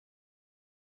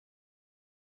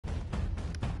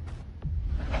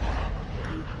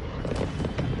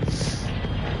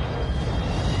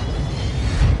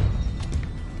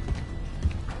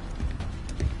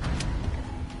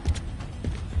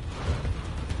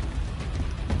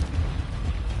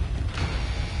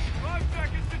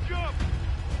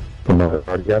Somebody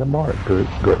already got it marked. Good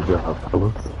job,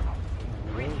 fellas.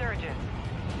 Resurgence.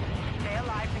 Stay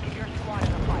alive to get your squad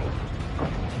in the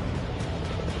fight.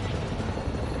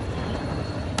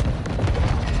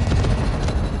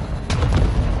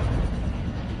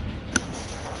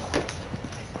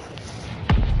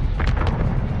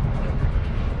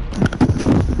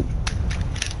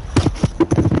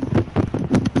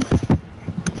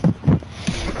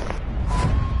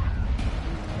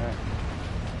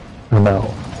 I'm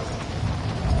out.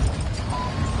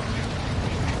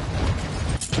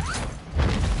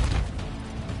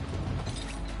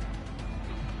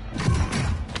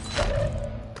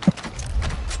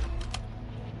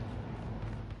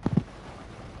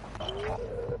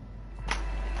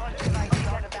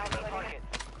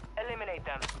 Eliminate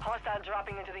them. Hostiles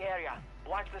dropping into the area.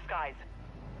 Watch the skies.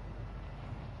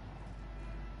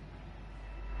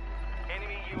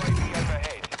 Enemy UAV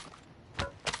overhead.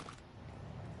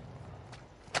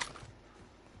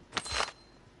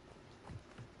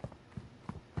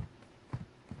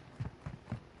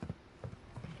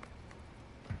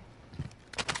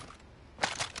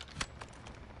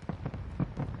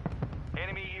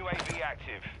 Enemy UAV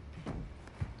active.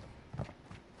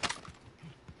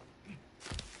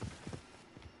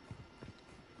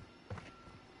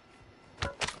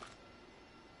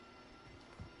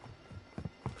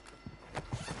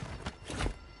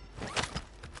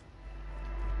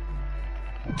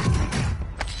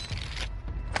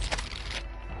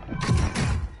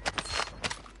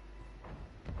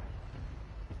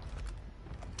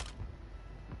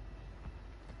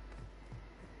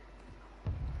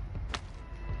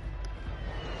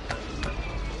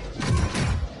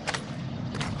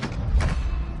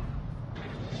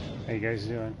 How you guys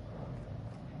doing?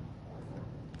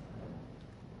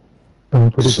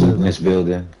 Pretty In good. this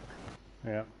building.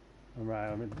 Yeah, I'm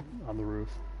on the roof.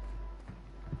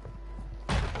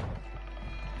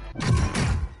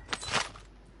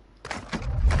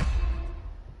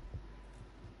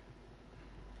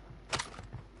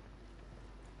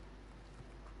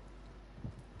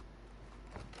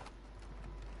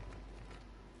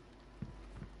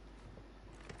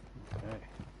 Okay.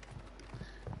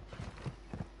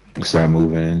 Start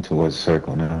moving in towards the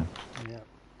circle now. Yeah.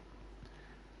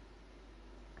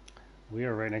 We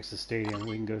are right next to the stadium.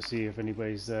 We can go see if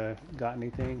anybody's got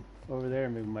anything over there.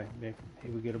 Maybe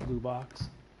we get a blue box.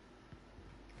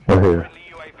 Right here.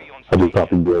 I just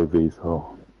dropped in UAV,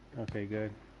 so. Okay,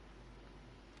 good.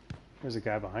 There's a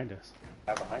guy behind us.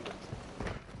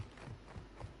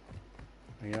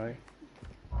 You know,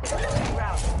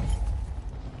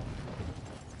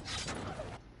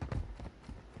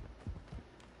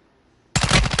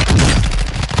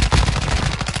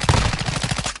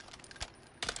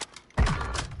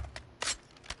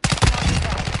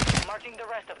 Marching the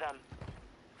rest of them.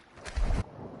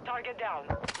 Target down.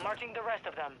 Marching the rest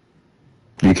of them.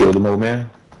 You killed him, old man?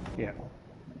 yeah.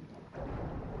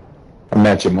 I'm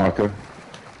at your marker.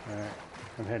 Alright.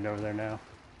 I'm heading over there now.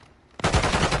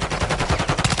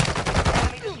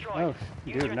 Enemy destroyed. Oh,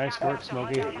 Use dude, your nice tap work, to hunt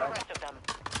Smokey. down the rest of them.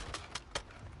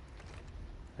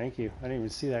 Thank you. I didn't even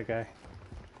see that guy.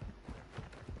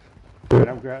 Alright,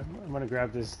 I'm gonna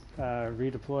grab this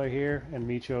redeploy here and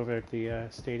meet you over at the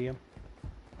stadium.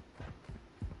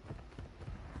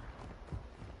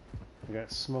 I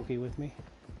got Smokey with me.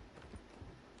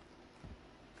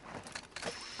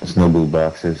 There's no blue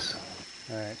boxes.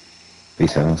 Alright. At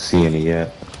least I don't see any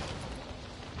yet.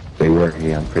 They were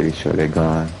here, I'm pretty sure they're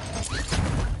gone.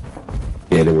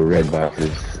 Yeah, they were red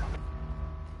boxes.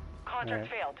 Contract Right.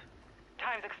 failed.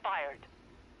 Time's expired.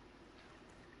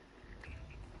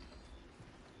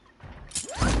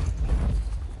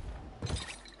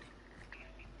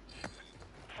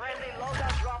 Friendly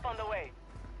loadout drop on the way.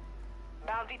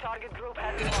 Bounty target group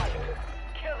has been marked.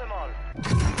 Kill them all.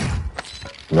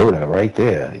 Loadout right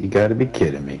there. You gotta be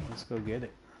kidding me. Let's go get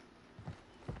it.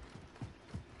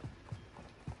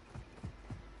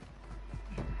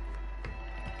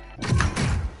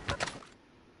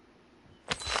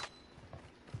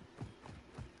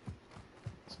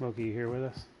 Smokey, you here with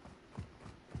us?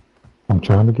 I'm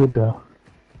trying to get there.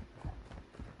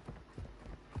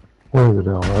 Where is it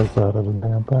on the other side of the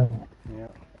damn thing? Yeah.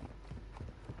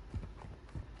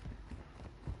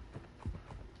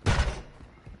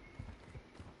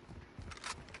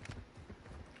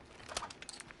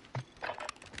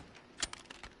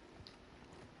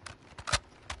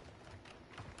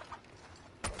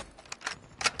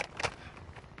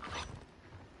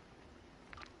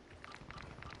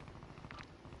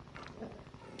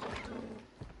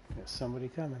 Got somebody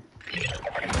coming.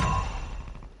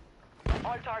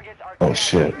 All targets are Oh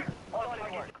shit. All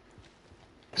in work.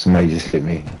 Somebody just hit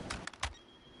me.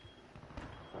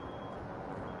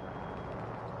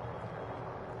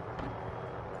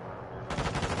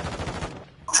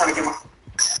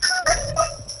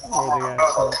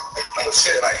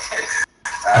 accent.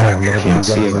 I Can't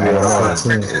see him at all.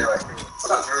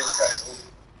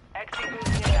 XP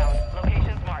boost inbound.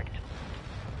 Locations marked.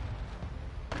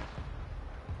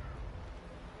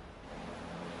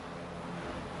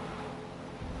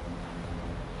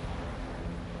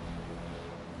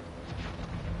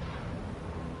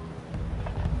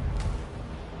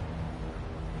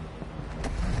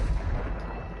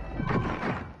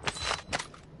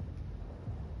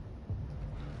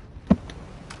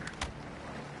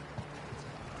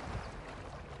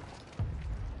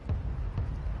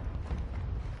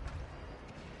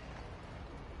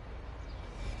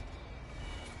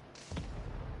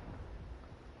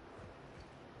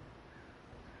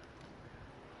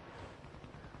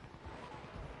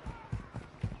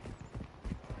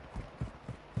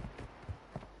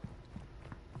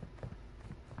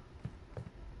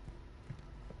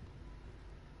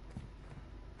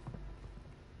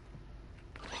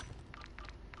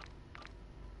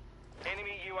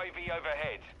 Enemy UAV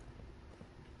overhead.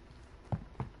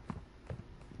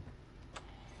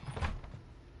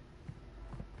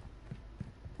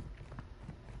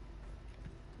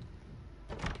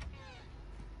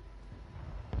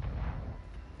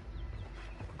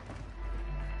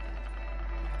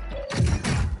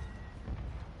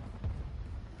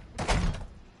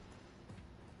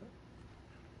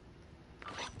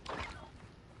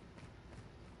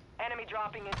 Enemy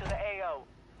dropping into the AO.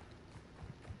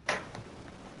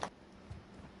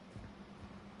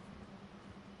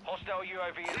 Hostile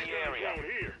UAV in the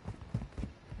area.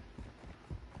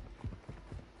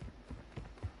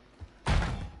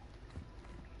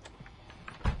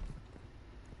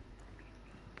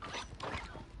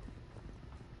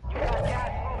 You got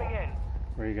gas moving in.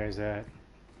 Where you guys at?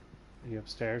 Are you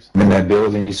upstairs? I'm in that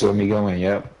building you saw me going,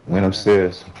 yep. Went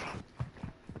upstairs.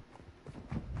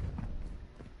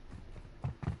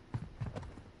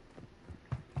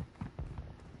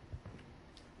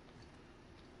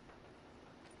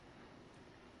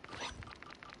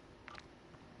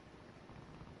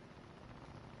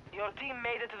 Your team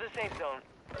made it to the safe zone.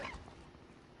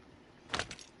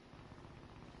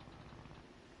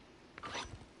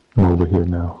 I'm over here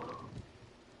now.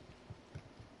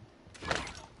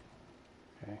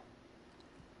 Okay.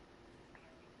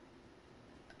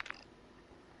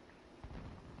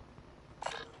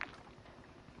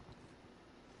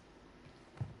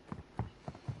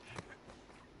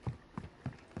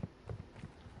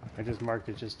 I just marked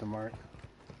it just to mark.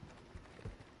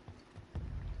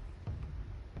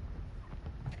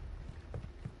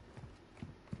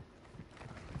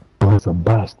 There's a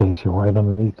buy station right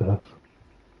underneath us.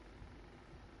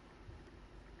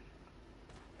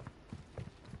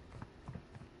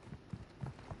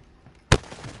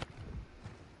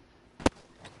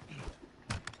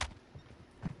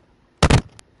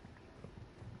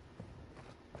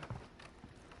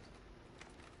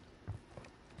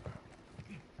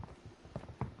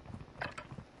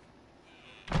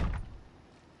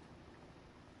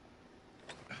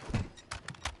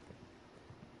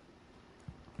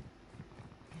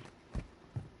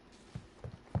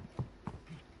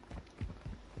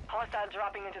 Hostile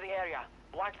dropping into the area.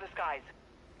 Watch the skies.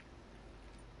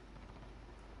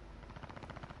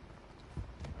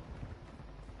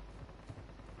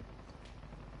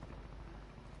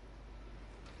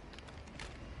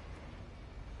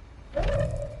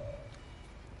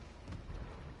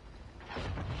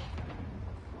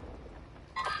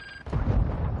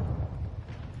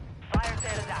 Fire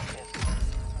sale is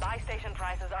active. Buy station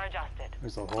prices are adjusted.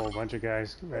 There's a whole bunch of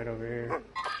guys right over here.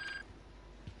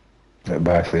 That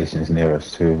buy station's near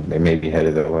us too. They may be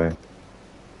headed that way.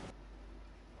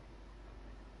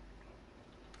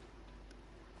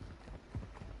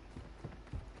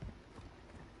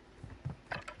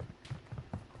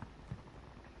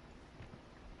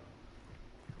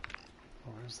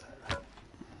 Where's that?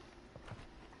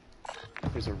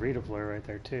 There's a redeploy right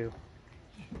there too.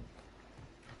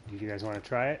 Do you guys want to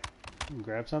try it? And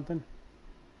grab something?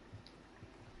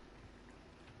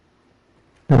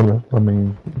 I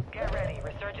mean, Get ready.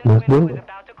 Resurgence let's window do is it.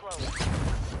 about to close.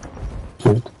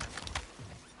 Shit.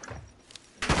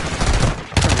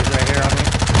 Somebody's right here on me.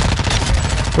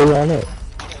 Where y'all at?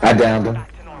 I downed him.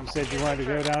 Back to normal. You said you wanted to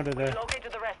go down to the Relocate to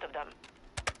the rest of them.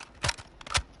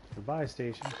 buy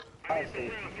station.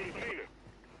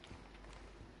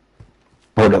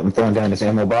 Hold up, I'm throwing down this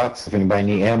ammo box. If anybody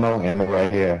need ammo, ammo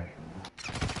right here.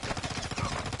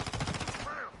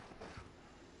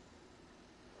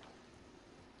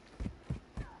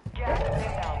 Gas is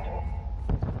inbound.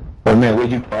 Oh man,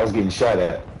 where'd you? I was getting shot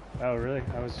at. Oh really?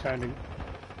 I was trying to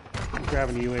grab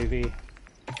a UAV.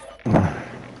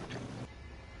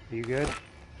 You good?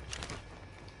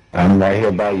 I'm right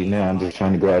here by you now. I'm just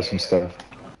trying to grab some stuff.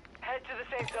 Head to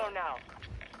the safe zone now.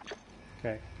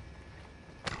 Okay.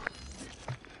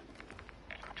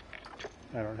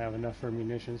 I don't have enough for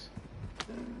munitions.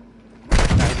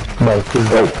 No, please.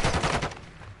 Oh,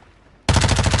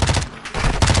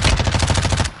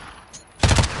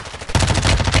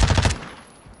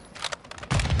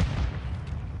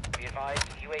 Be advised,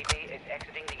 UAV is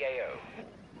exiting the AO.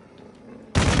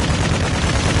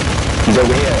 he's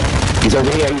over here. He's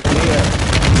over here. He's over here.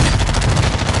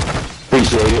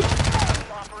 Appreciate it.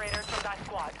 Operators from that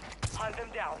squad. Hunt them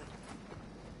down.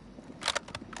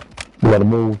 You gotta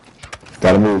move.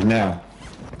 Gotta move now.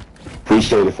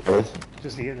 Appreciate it, fellas.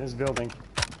 Just to get in this building.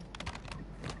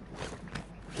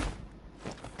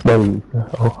 No.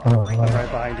 Oh, I'm right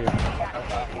behind you. This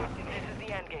is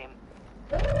the end game.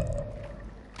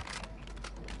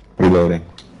 Reloading.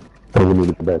 we need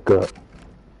to get back up.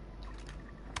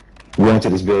 We went to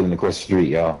this building across the street,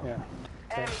 y'all. Yeah.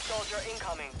 Enemy soldier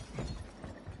incoming.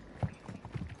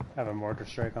 I have a mortar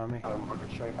strike on me.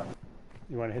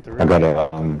 You want to hit the roof? I got a,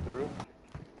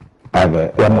 I have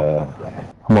a,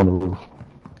 I'm on the roof.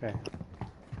 Okay.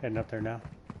 Heading up there now.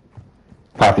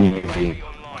 popping UAV.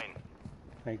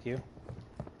 Thank you.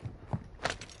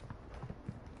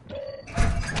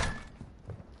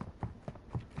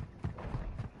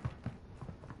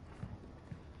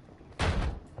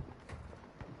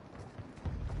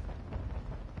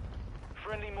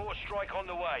 Friendly mortar strike on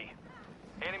the way.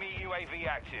 Enemy UAV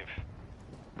active.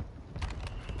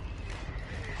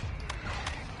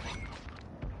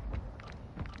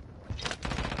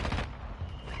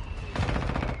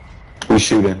 Who's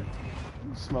shooting?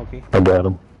 Smoky. I got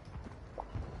him.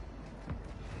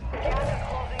 Gas is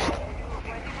closing in.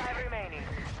 25 remaining.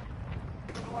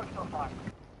 Good work so far.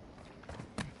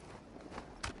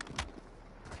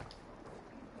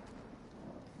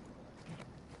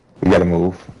 We gotta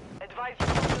move. Advise you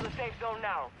move to the safe zone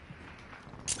now.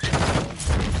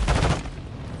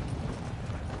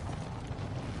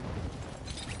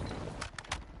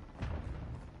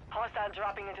 Hostile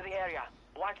dropping into the area.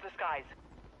 Watch the skies.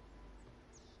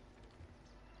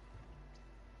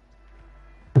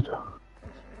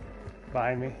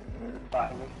 Behind me.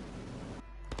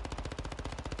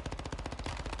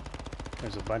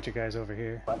 There's a bunch of guys over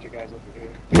here.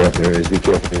 Yeah, there is. Be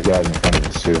careful. There's guys in front of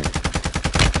us, too.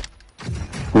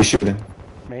 Who's shooting?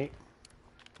 Mate,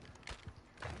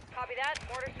 Copy that.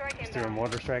 Mortar strike threw a inbound.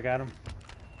 mortar strike at him.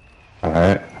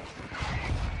 Alright.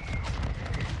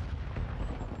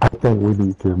 I think we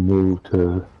need to move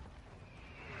to.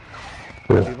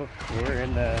 People, we're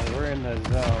in the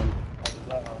zone.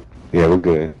 Yeah, we're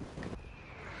good.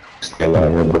 Stay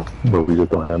alive. But we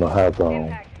just don't have no high zone.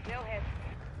 Impact. No hit.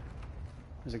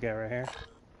 There's a guy right here.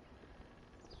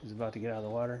 He's about to get out of the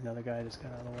water. Another guy just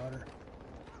got out of the water.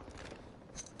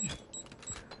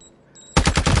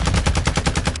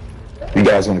 You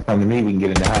guys want to come to me? We can get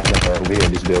in the house over here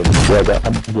in this building. Yeah,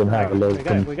 I'm getting high low.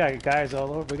 We got guys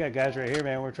all over. We got guys right here,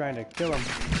 man. We're trying to kill them.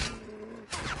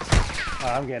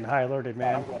 I'm getting high alerted,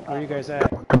 man. Where are you guys at?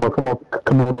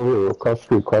 Come on over here. Across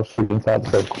the street, inside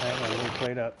the circle. Hang on, we're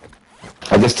played up.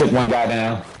 I just took one guy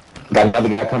down. Got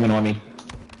another guy coming on me.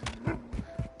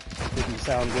 Didn't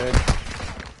sound good.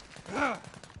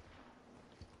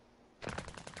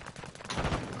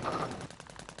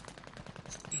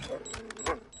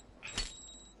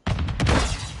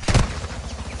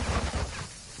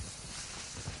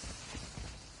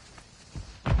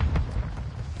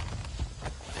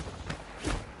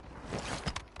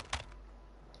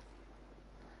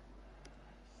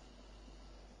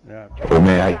 Yeah. Oh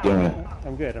man, how you doing?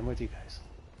 I'm good. I'm with you guys.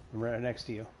 I'm right next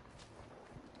to you.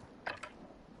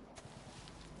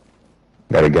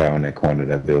 Got a guy on that corner of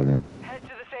that building. Head to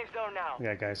the safe zone now. We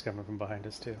got guys coming from behind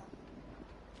us too.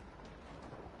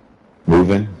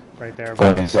 Moving. Right there.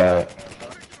 Going inside.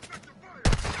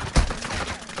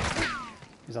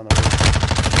 He's on the roof.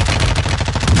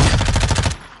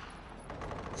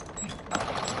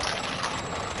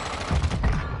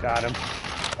 Got him.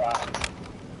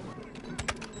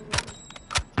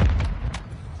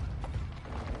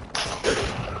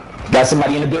 Got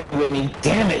somebody in the building with me.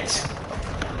 Damn it!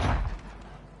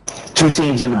 Two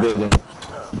teams in the building.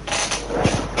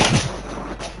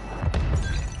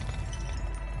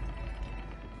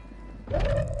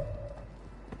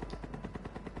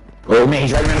 Oh man,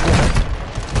 he's right around the corner.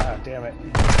 Ah, damn it.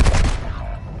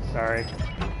 Sorry.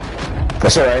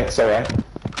 That's alright, it's alright.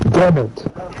 Damn it.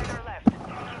 Center left.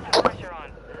 Keep the pressure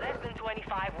on. Less than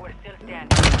 25, we're still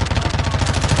standing.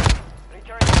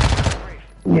 Return to the brief.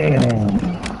 Yeah.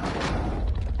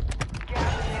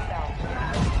 Gas is inbound.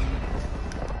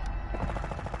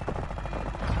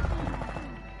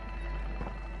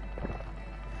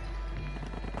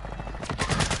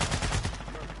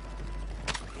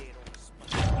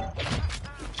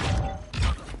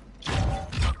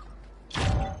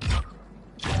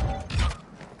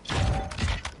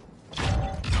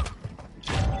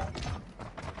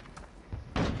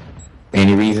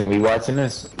 Any reason we watching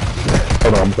this? Oh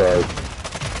no, I'm sorry.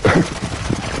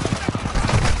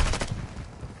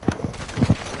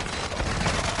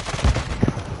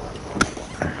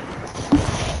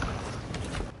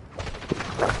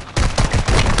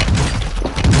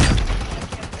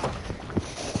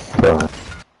 Sorry.